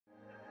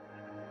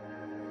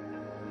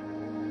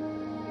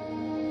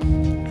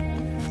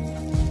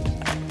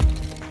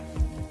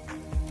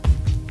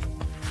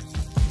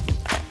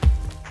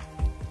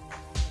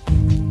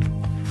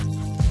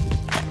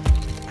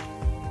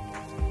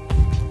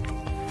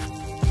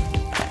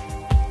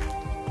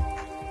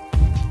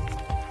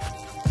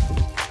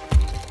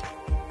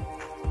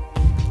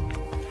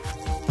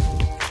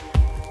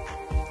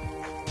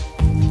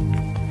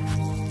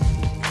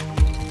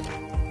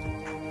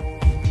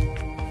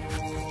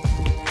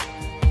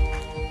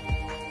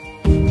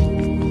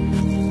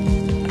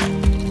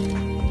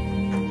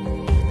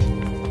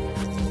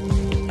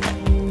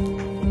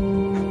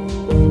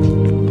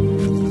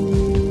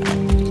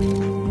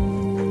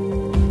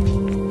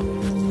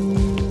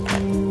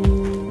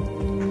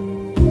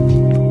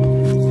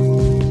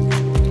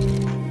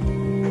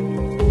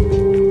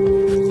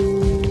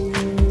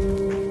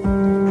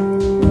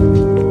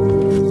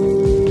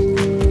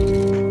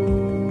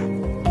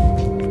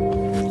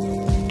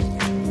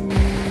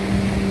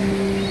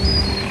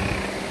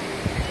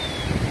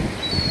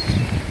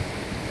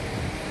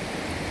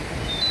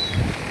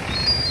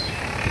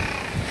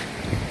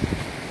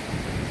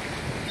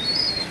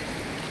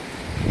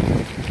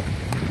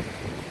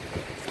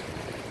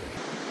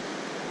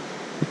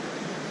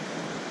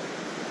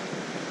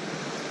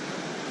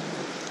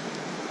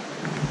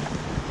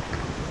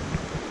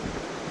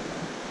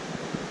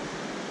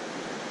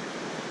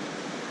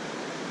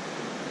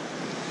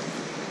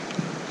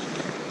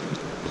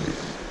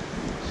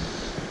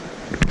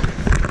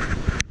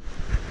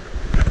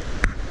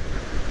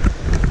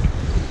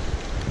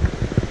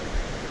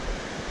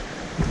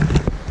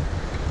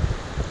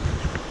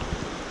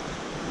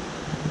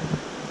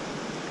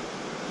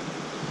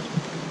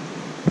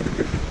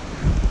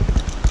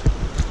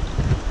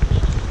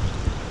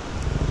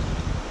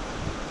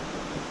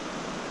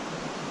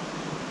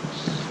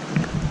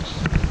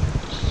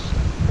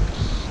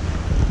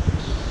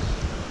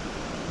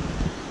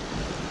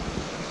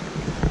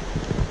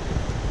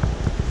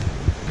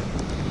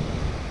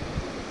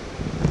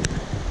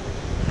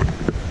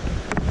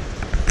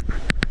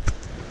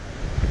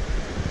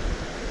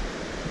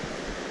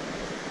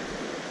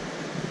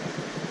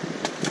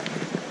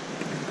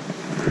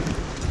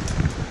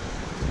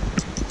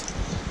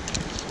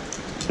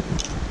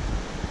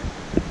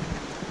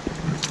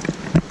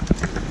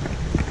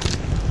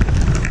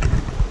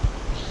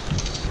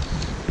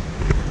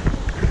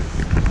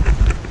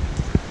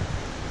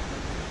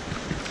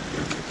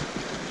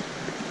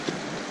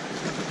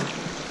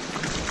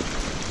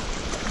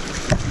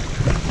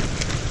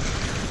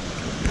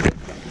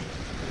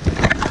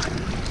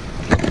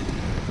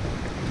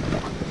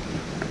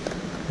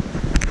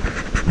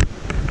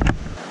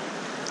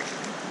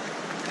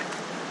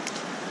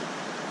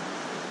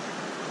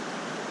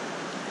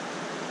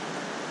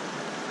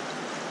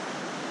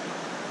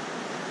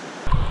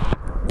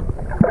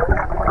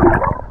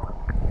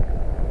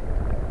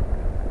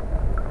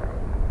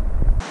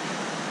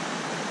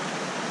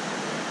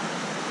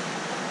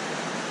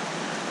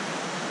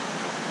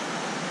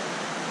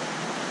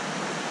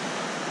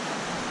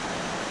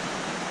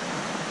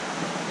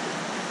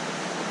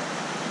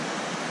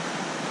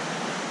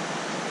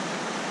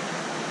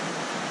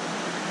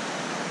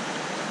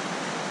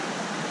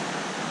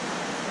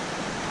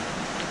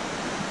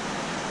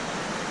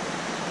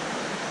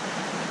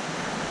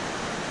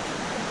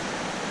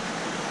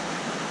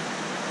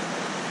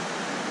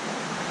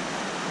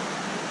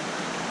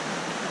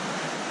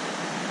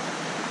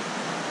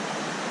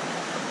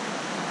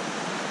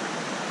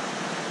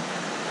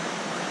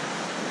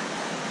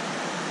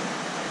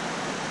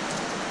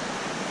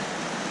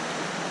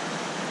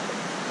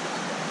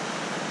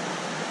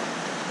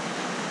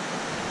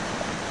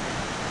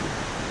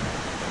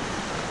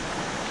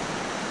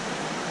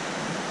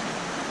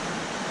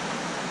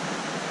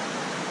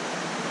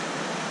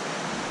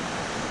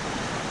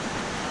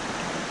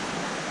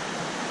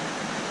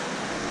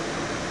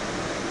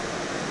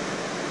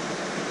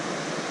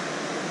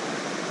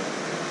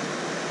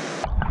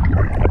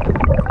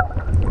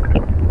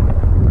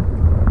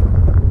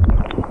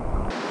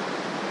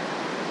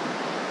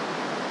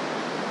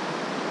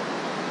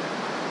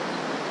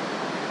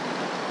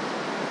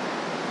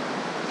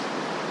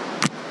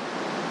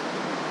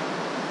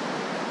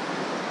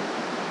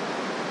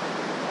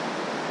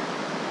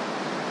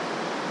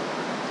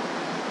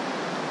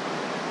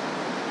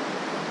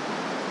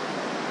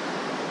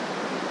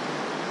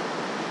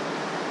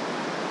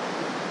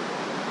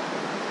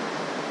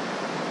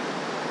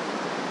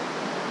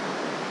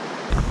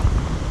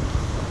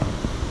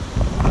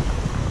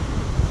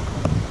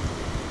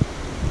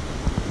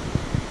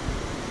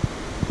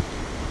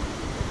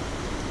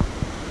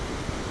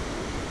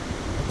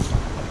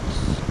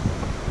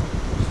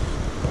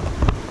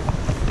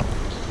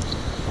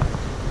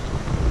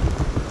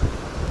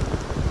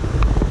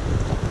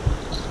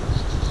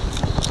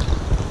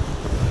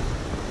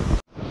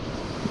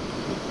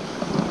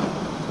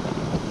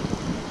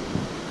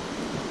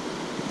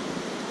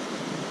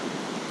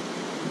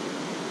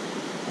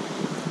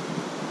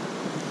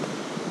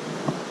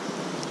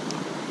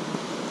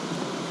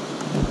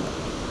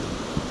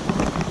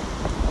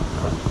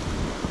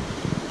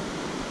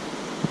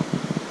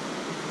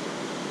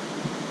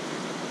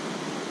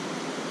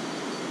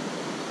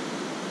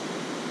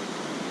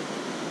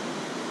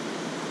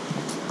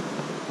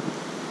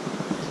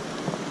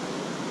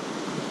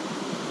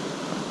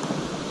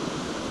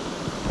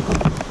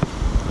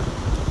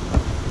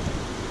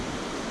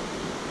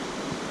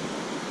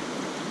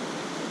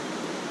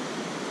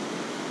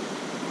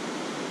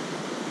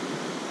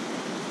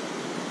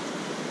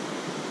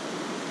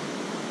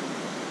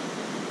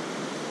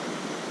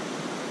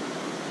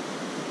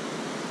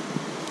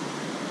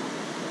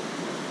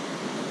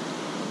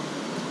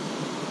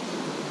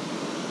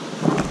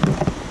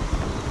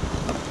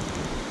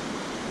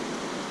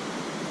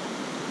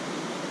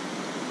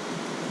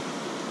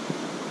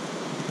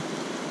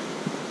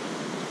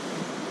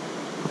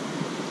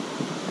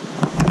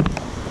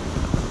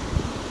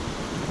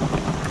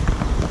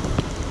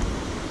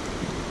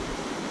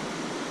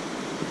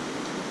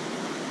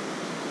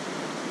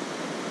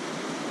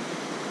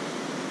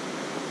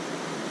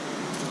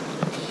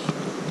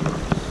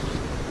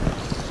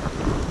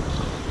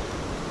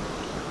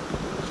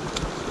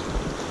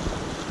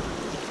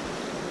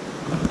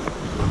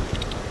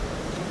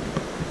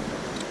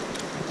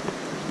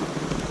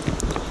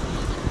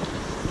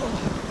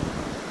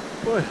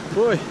Boy,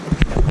 boy.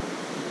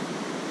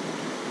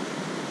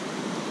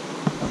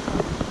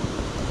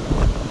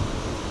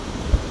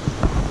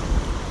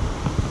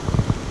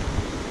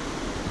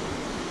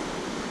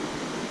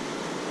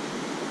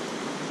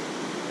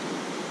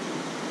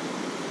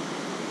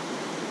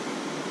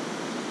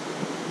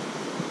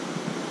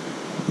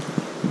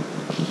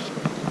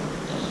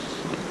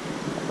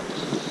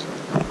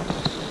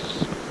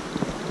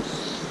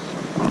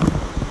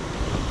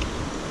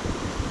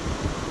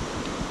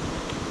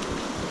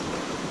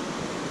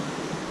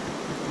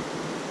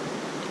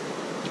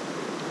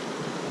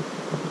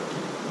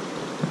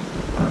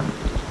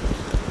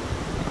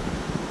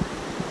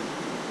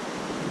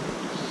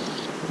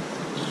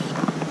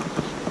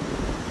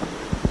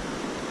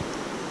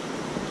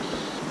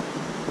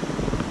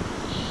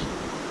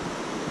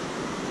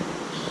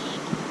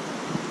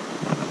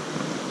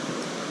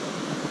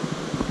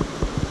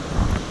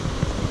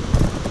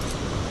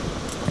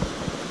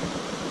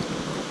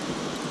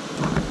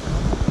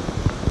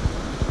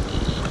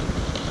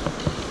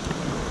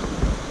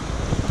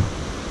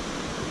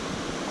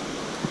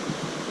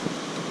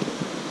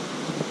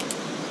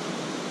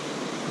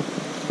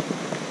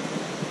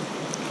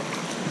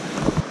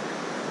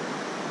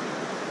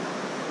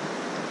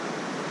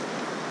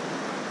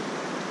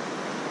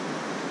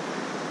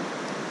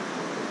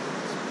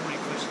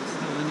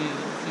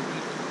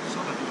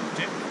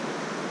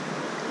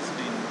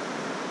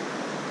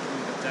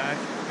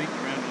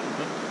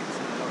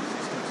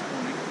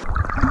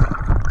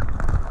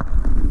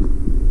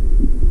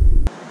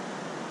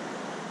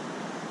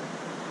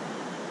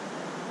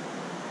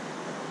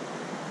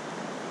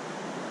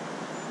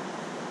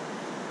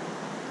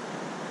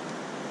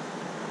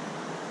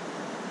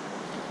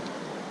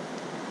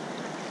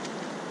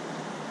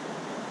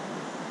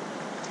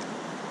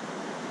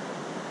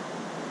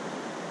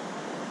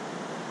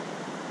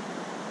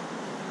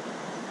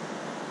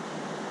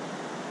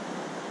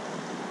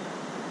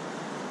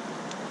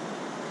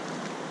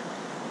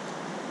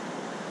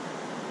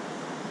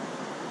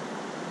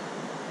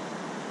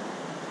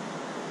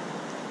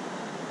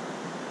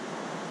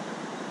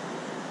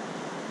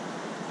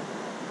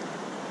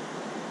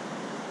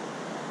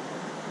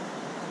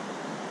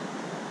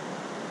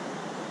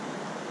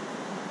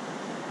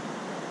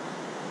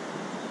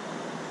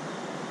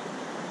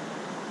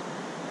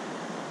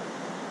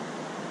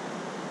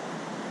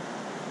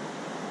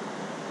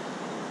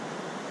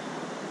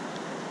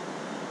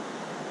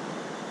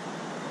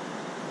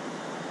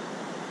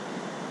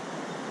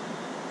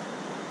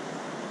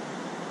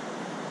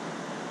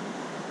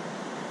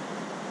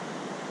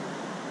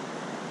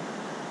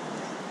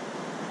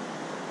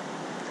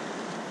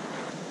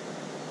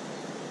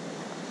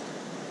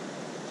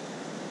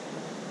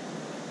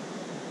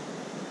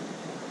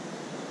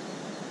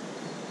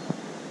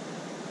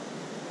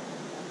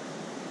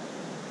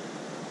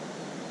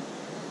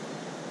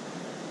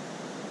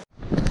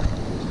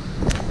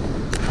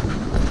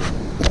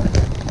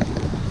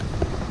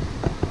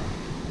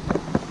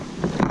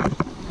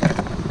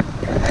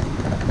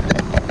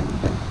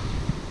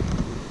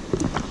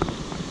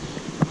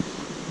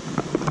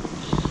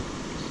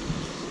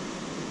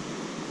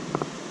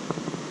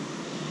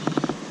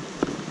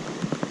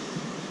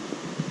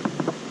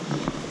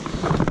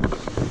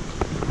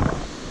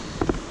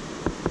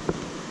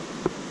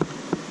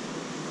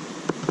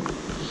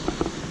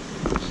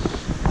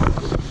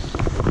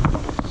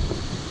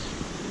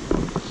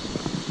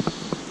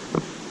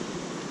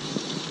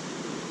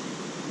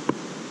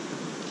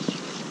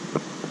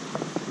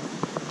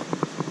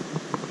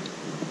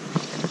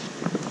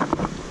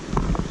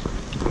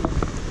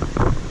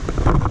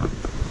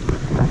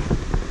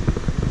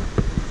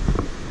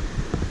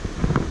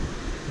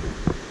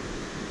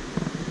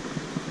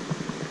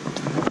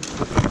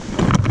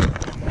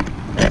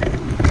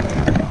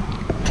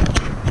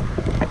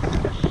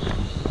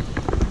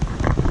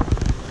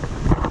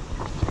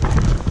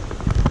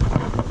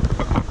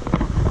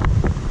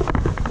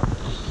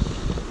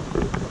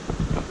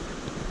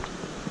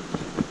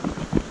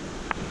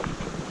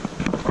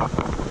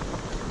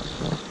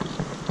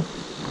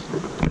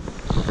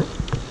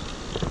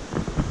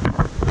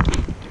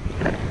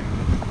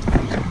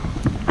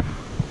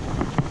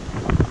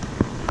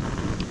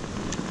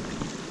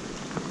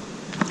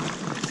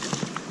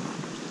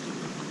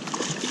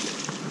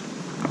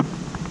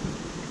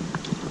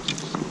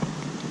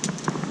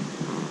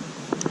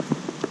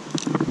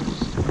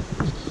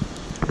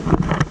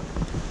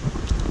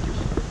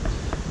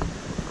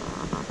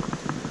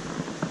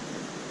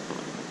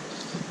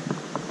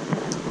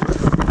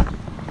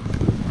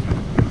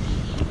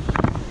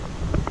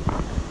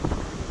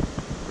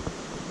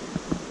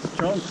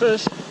 Strong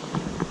fish,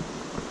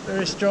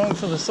 very strong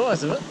for the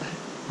size of it,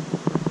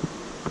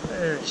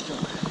 very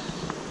strong.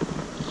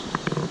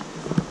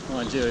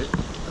 Mind you,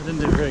 I didn't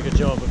do a very good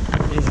job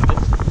of easing it,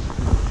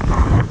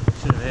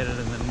 should have had it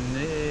in the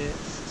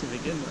nets to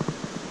begin with.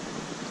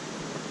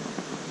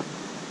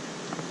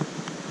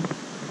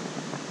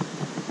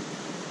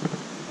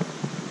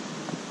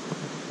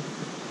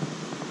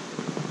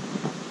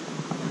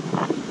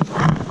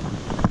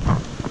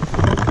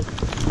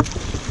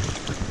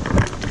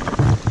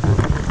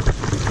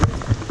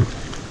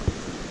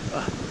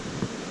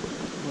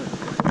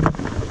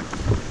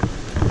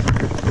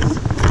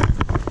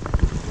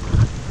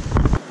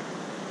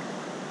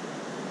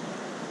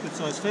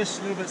 fish,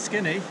 a little bit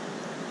skinny.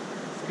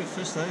 It's good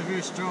fish though,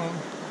 very strong.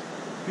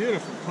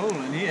 Beautiful pool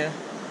in here.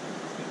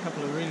 Got a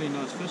couple of really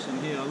nice fish in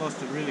here. I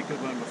lost a really good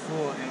one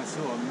before and I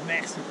saw a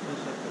massive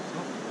fish up the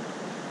top.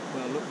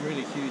 Well, it looked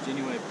really huge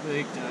anyway,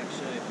 big dark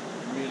shape,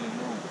 really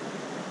long.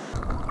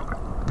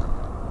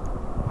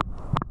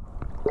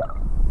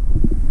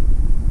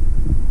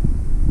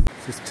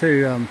 Just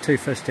two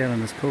fish down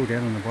in this pool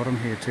down on the bottom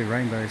here, two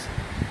rainbows.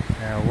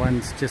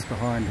 One's just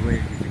behind where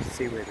you can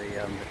see where the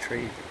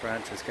tree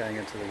branch is going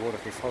into the water.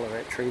 If you follow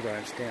that tree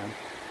branch down,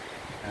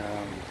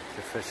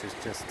 the fish is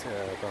just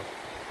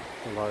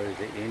below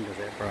the end of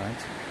that branch.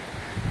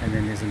 And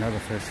then there's another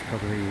fish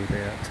probably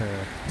about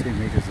 2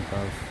 meters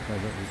above.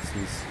 Looks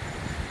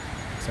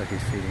like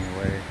he's feeding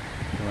away,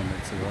 the one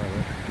that's above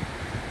it.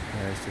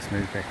 It's just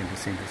moved back into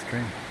centre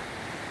stream.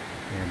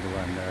 And the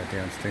one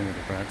downstream of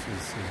the branches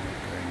is not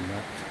doing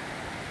much.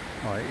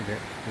 Oh,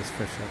 this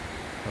fish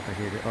up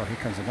ahead. Oh, here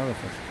comes another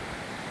fish.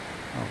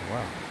 Oh,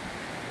 wow.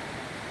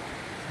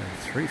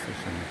 So 3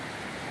 fish in there.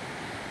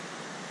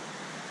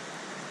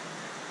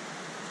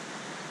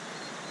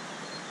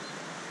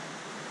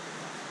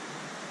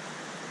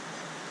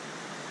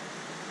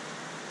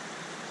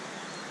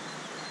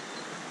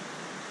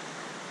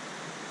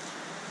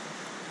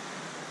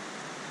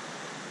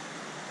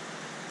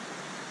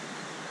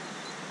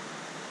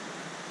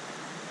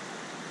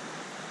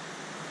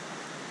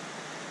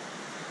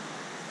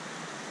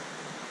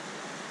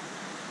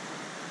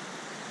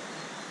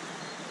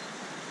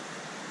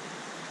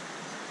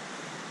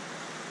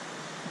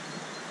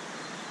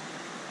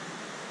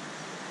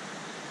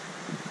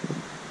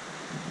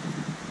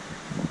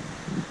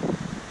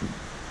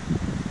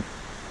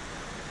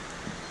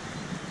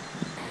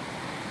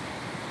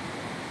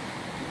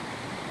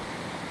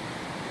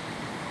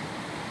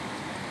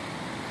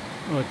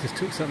 Oh, it just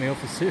took something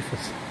off the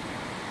surface.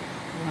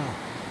 Wow.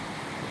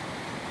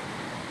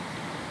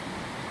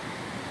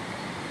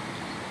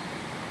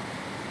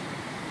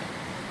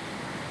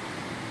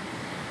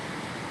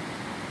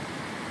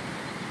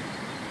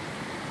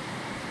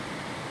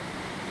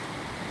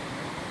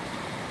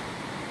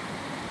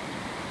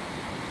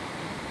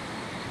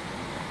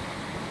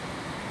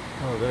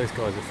 Oh, those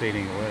guys are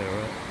feeding away,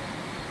 alright.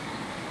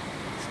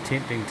 It's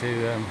tempting to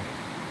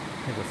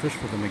have a fish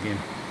for them again.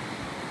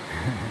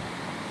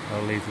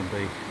 I'll leave them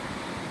be.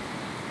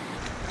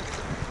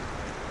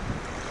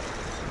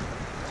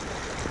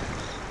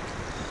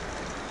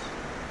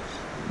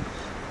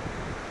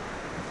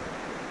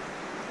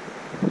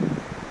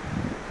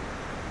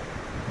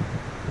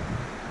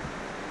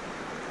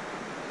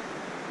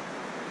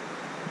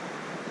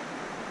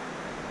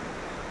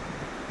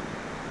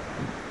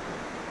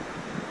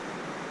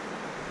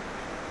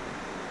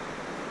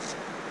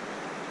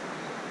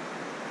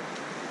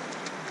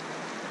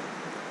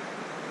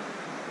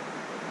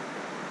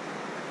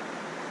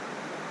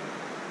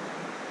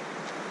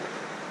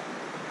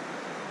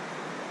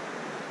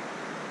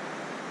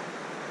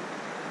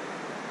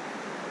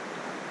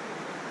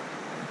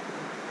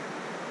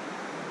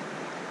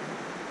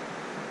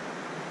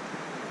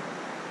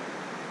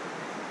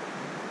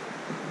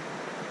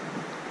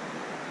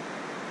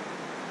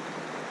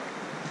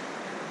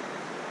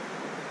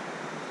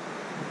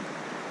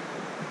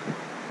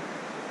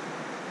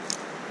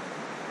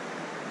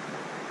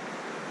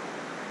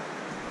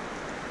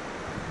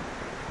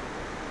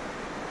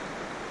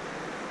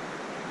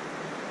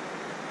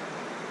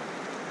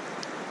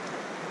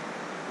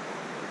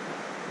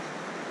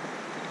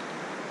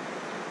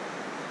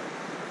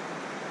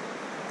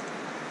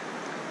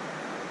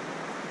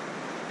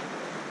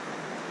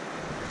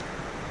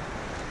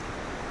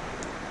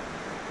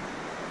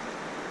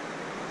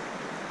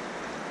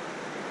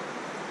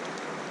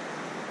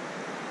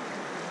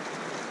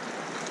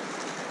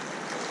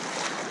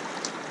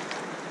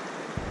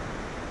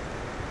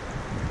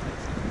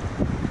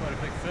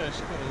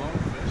 Fish, quite a long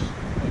fish,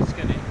 quite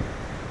skinny.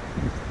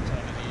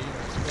 Time of the year,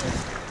 it's good.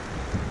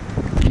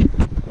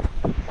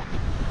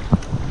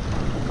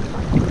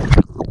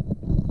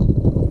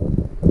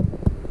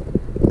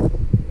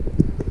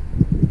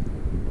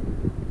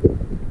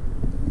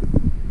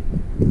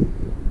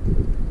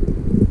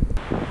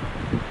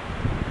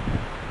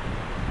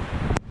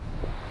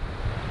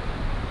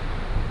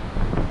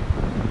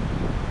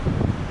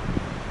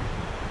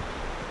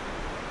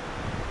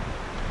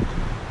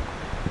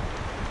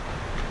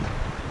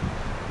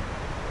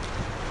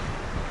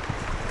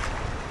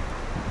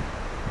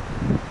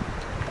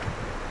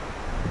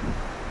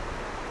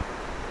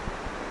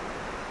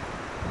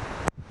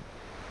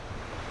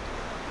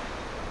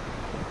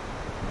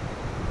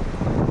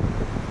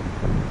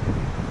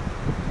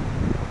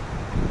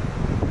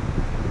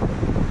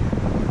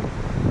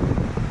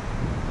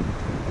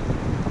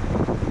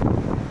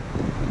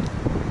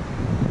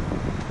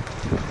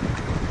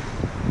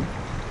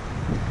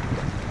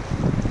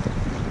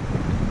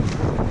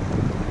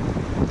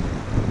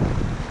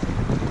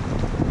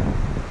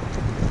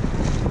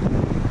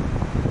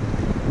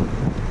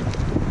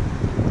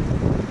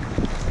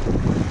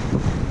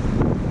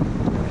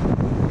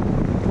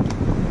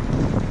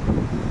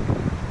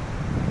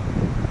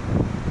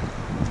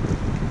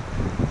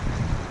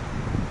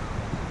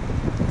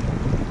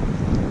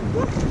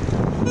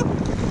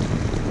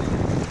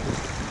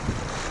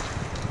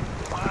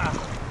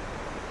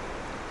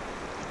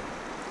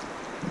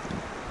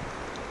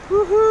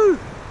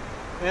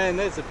 And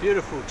there's a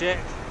beautiful jack,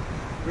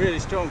 really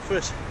strong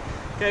fish.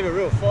 Gave a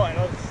real fight.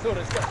 I thought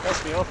it's going to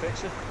cast me off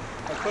actually.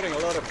 I'm putting a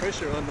lot of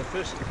pressure on the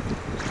fish, just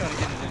trying to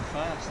get it in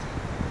fast.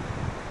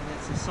 And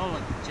that's a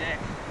solid jack,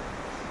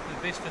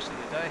 the best fish of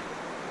the day.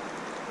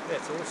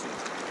 That's awesome.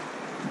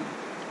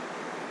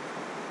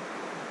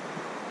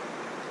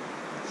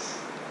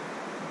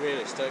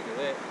 Really stoked with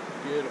that.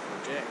 Beautiful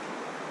jack.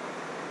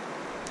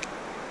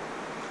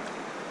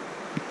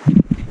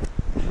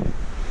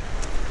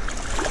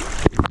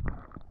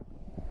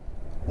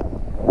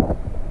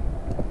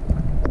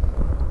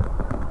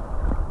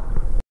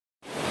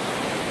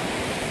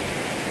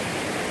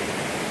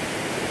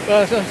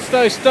 Well, I'm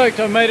so stoked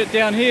I made it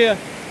down here.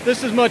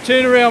 This is my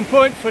turnaround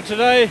point for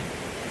today.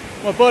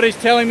 My body's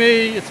telling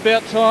me it's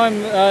about time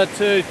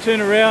to turn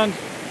around.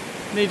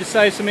 Need to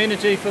save some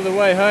energy for the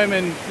way home,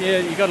 and yeah,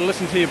 you got to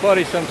listen to your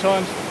body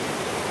sometimes.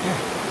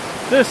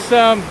 This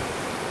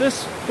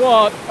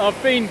spot,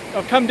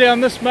 I've come down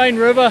this main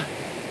river.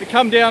 To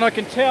come down, I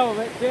can tell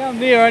that down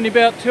there, only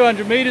about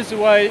 200 meters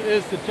away,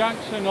 is the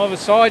junction of a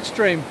side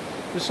stream.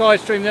 The side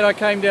stream that I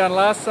came down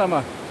last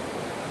summer.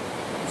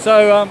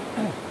 So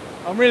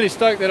I'm really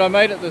stoked that I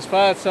made it this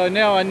far. So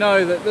now I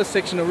know that this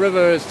section of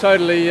river is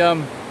totally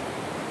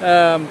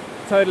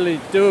totally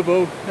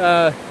doable.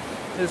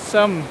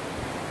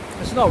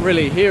 It's not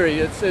really hairy.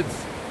 It's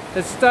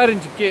starting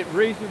to get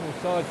reasonable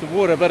sized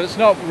water, but it's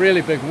not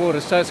really big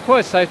water, so it's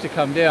quite safe to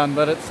come down.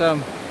 But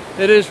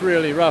it is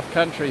really rough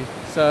country,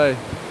 so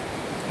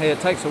yeah, it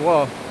takes a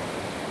while.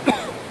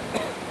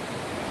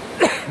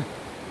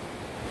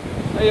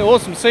 Yeah,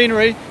 awesome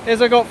scenery.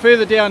 As I got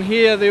further down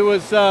here, there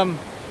was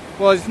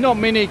there's not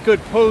many good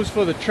pools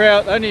for the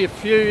trout, only a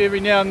few every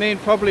now and then,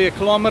 probably a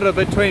kilometre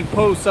between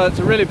pools, so it's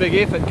a really big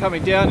effort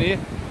coming down here.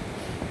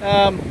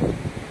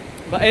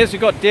 But as we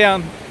got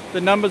down, the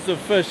numbers of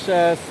fish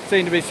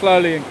seem to be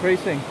slowly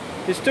increasing.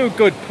 There's still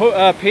good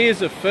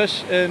pairs of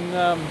fish in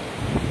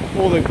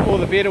all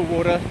the better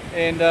water,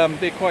 and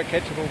they're quite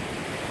catchable,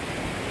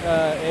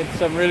 and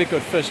some really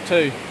good fish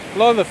too. A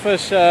lot of the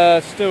fish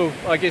are still,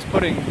 I guess,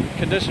 putting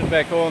condition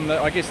back on.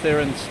 I guess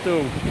they're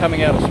still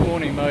coming out of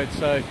spawning mode,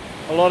 so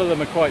a lot of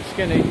them are quite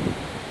skinny,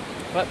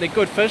 but they're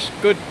good fish,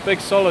 good big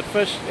solid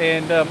fish,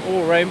 and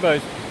all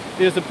rainbows.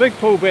 There's a big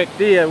pool back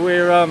there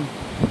where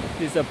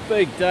there's a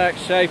big dark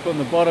shape on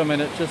the bottom,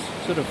 and it just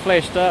sort of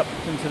flashed up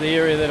into the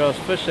area that I was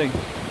fishing.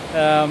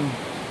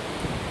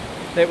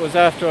 That was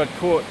after I'd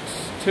caught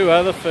two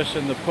other fish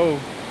in the pool.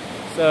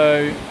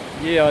 So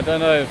yeah, I don't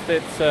know if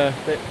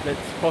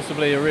that's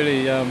possibly a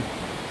really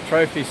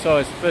trophy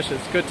sized fish.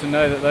 It's good to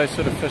know that those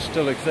sort of fish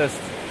still exist.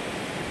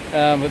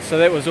 So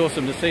that was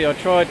awesome to see. I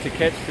tried to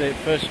catch that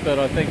fish, but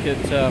I think it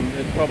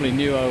probably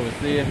knew I was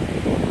there.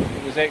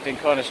 It was acting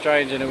kind of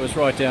strange, and it was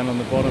right down on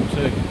the bottom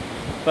too.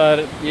 But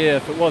yeah,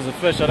 if it was a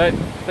fish, I don't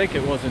think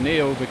it was an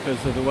eel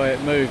because of the way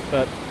it moved,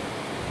 but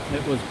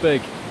it was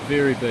big,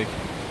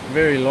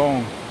 very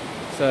long.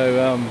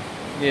 So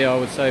yeah, I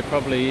would say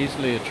probably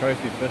easily a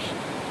trophy fish.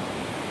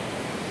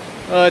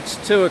 It's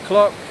 2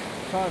 o'clock,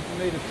 time for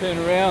me to turn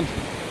around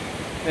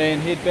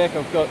and head back.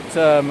 I've got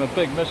a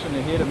big mission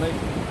ahead of me.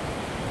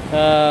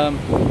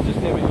 Just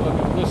having a look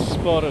at this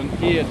spot in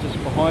here just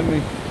behind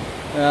me.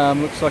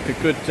 Looks like a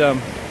good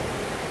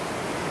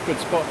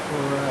spot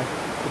for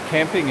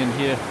camping in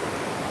here.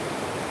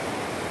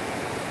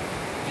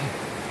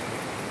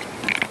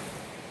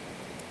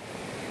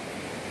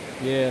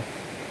 Yeah.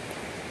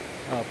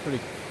 Oh, pretty.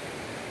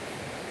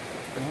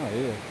 Oh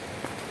yeah.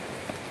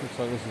 Looks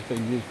like this has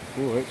been used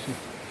before actually.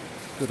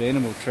 Good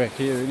animal track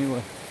here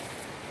anyway.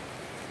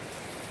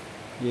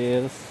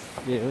 Yeah, this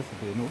would be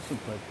an awesome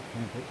place to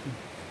camp actually.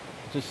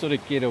 Just sort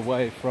of get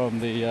away from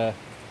the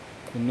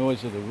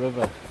noise of the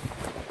river,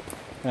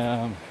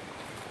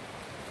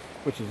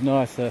 which is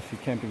nice if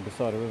you're camping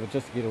beside a river,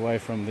 just to get away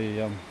from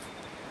the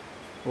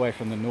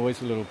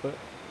noise a little bit.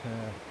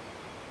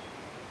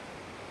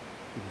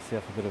 Give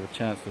yourself a bit of a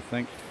chance to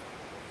think.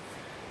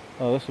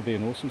 Oh, this would be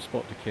an awesome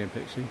spot to camp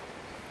actually.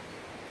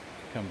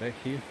 Come back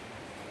here.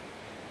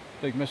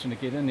 Big mission to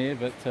get in here,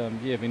 but yeah,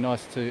 it'd be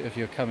nice to, if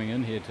you're coming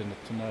in here, to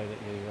know that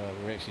you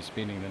were actually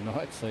spending the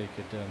night, so you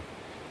could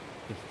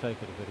just take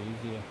it a bit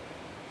easier.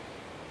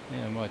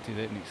 Yeah, I might do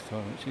that next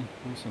time actually.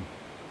 Awesome.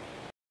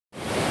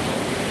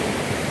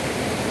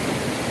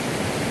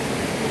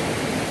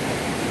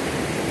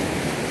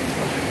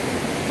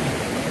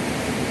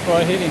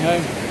 Right, heading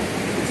home.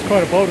 It's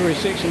quite a bouldery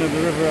section of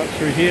the river up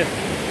through here.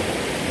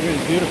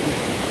 Really beautiful.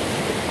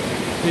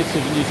 Best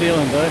of New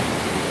Zealand though.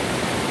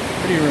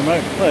 Pretty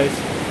remote place.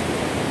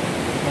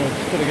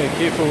 Just got to go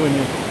careful when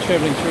you're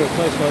travelling through a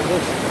place like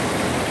this.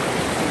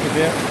 Think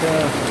about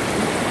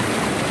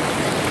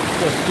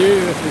just you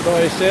if you're by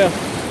yourself.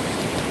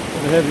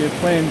 Got to have your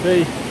plan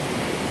B,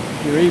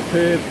 your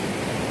EPIRB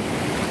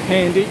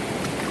handy,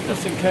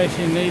 just in case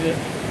you need it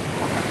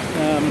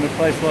in a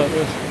place like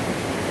this.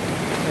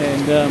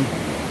 And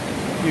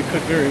you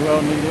could very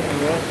well need it as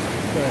well.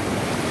 So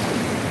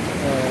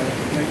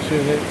make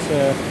sure that's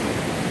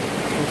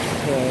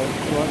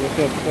like we've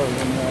got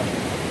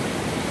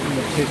in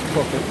the test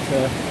pocket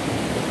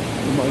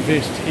in my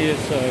vest here,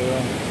 so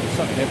if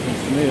something happens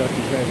to me I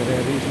can grab it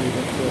out easily,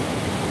 but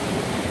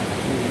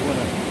you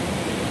want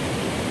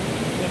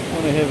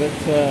to have it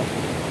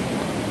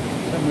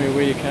somewhere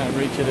where you can't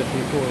reach it if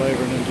you fall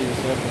over and injure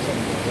yourself or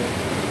something like that.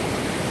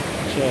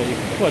 Which you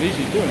can quite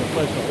easily do in a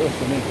place like this.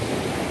 I mean,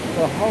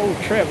 the whole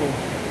travel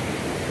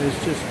is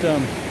just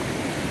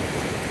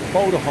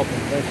boulder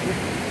hopping basically,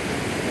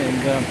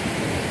 and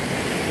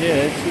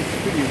yeah, it's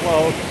pretty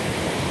wild.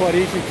 Quite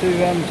easy to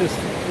just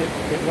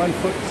get one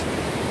foot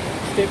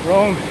step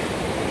wrong,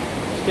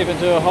 step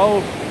into a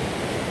hole,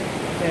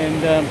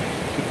 and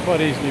you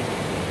quite easily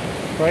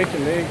break a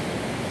leg,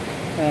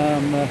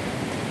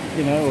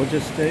 you know, or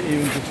just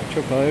even just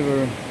trip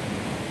over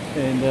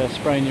and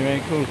sprain your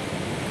ankle,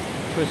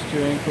 twist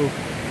your ankle. You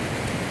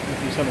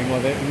do something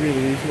like that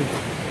really easily.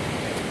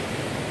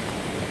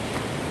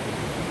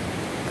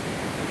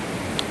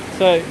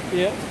 So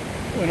yeah,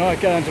 when I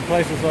go into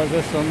places like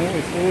this, I'm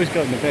always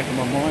got in the back of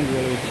my mind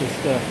really, it's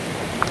just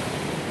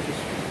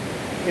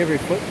every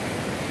foot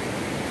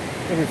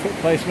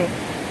placement,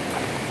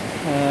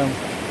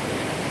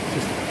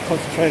 just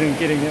concentrating on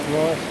getting it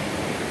right,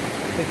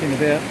 thinking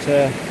about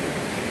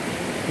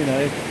you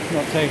know,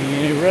 not taking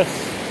any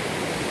risks,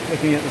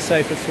 looking at the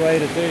safest way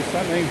to do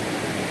something,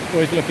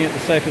 always looking at the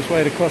safest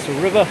way to cross a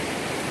river.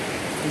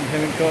 You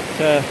haven't got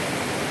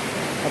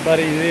a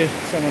buddy there,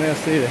 someone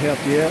else there to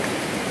help you out.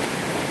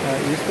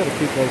 You just got to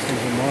keep those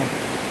things in mind.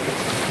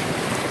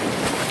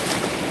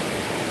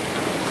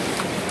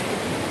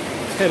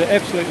 Had an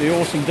absolutely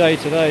awesome day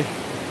today.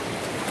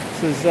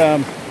 This is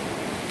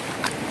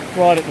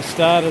right at the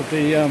start of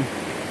the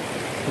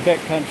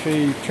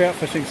backcountry trout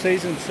fishing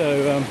season,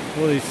 so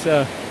all these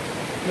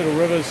little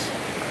rivers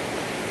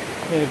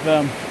have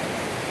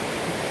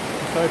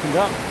opened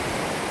up.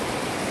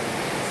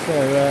 So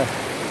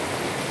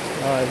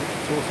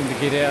it's awesome to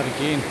get out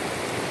again.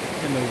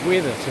 And the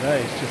weather today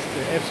is just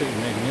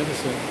absolutely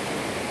magnificent.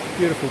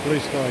 Beautiful blue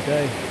sky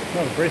day,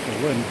 not a breath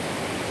of wind,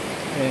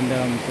 and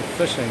the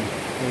fishing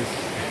has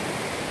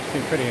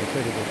been pretty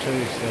incredible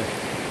too. So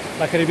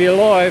lucky to be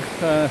alive,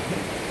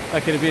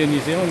 lucky to be a New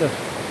Zealander.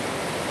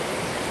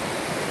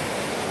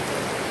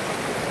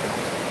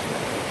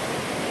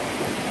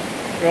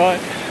 Right,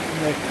 I'm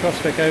going to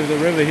cross back over the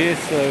river here,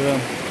 so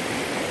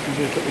I'm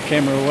going to put the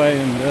camera away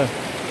and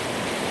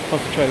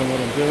concentrate on what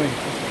I'm doing.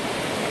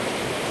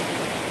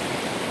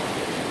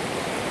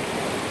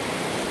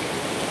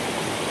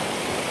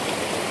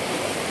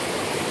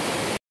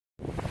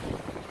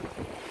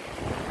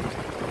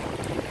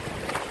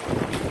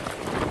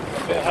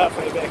 About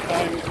halfway back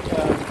home,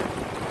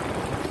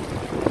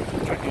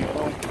 trucking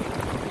along,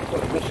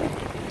 got a mission.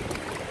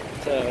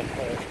 It's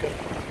got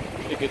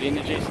pretty good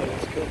energy, so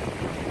that's cool.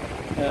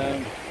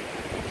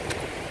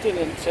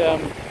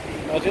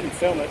 I didn't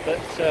film it, but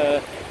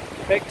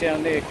back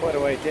down there, quite a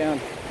way down,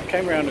 I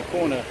came around the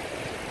corner,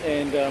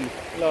 and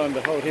lo and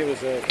behold, here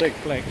was a big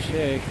black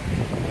shag,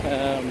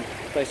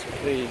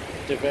 basically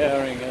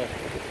devouring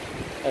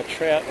a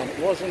trout, and it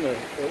wasn't a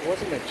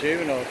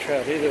juvenile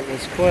trout either. It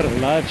was quite a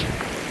large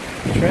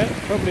trout,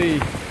 probably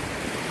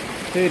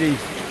 30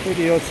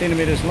 odd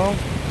centimetres long.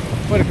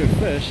 Quite a good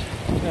fish.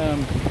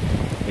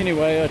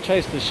 Anyway, I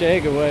chased the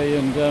shag away,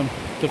 and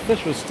the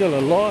fish was still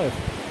alive.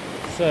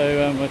 So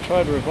I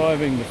tried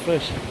reviving the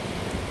fish,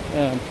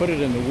 put it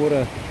in the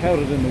water, held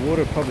it in the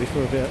water probably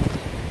for about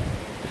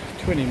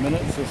 20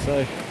 minutes or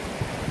so,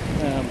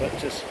 but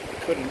just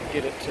couldn't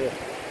get it to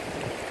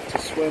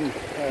swim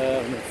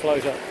and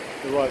float up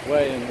the right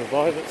way and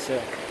revive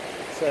itself.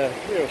 So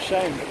real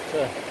shame,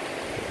 but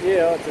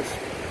yeah, I was just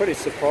pretty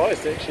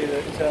surprised actually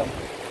that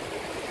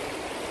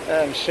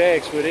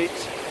shags would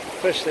eat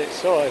fish that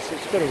size.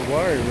 It's a bit of a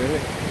worry really.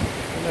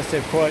 It must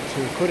have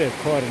could have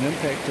quite an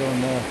impact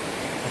on a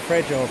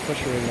fragile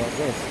fishery like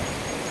this.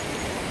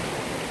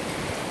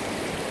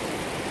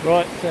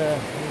 Right, we'll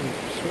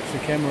switch the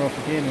camera off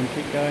again and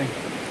keep going.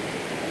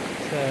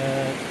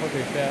 It's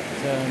probably about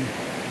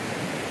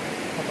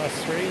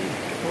 3,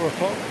 4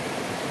 o'clock.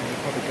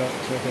 We've probably got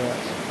to about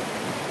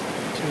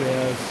 2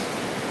 hours,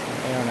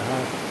 an hour and a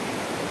half.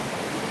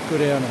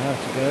 Good hour and a half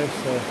to go,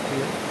 so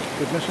yeah,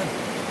 good mission.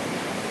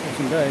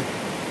 Awesome day.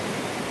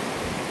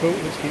 Cool,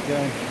 let's keep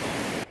going.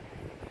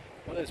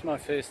 Well, that's my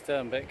first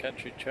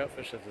backcountry trout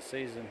fish of the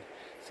season.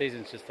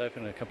 Season's just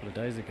opened a couple of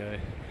days ago.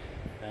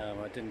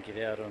 I didn't get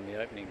out on the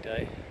opening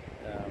day.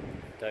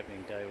 The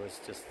opening day was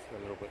just a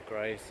little bit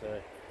grey,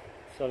 so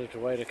decided to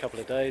wait a couple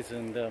of days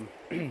and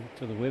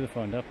till the weather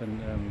fined up and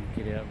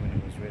get out when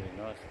it was really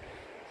nice.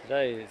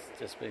 Today has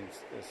just been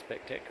a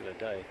spectacular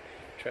day.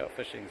 Trout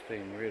fishing's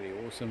been really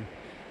awesome.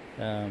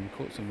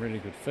 Caught some really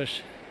good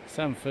fish.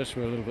 Some fish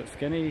were a little bit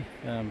skinny,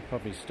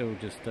 probably still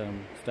just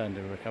starting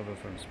to recover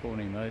from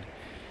spawning mode.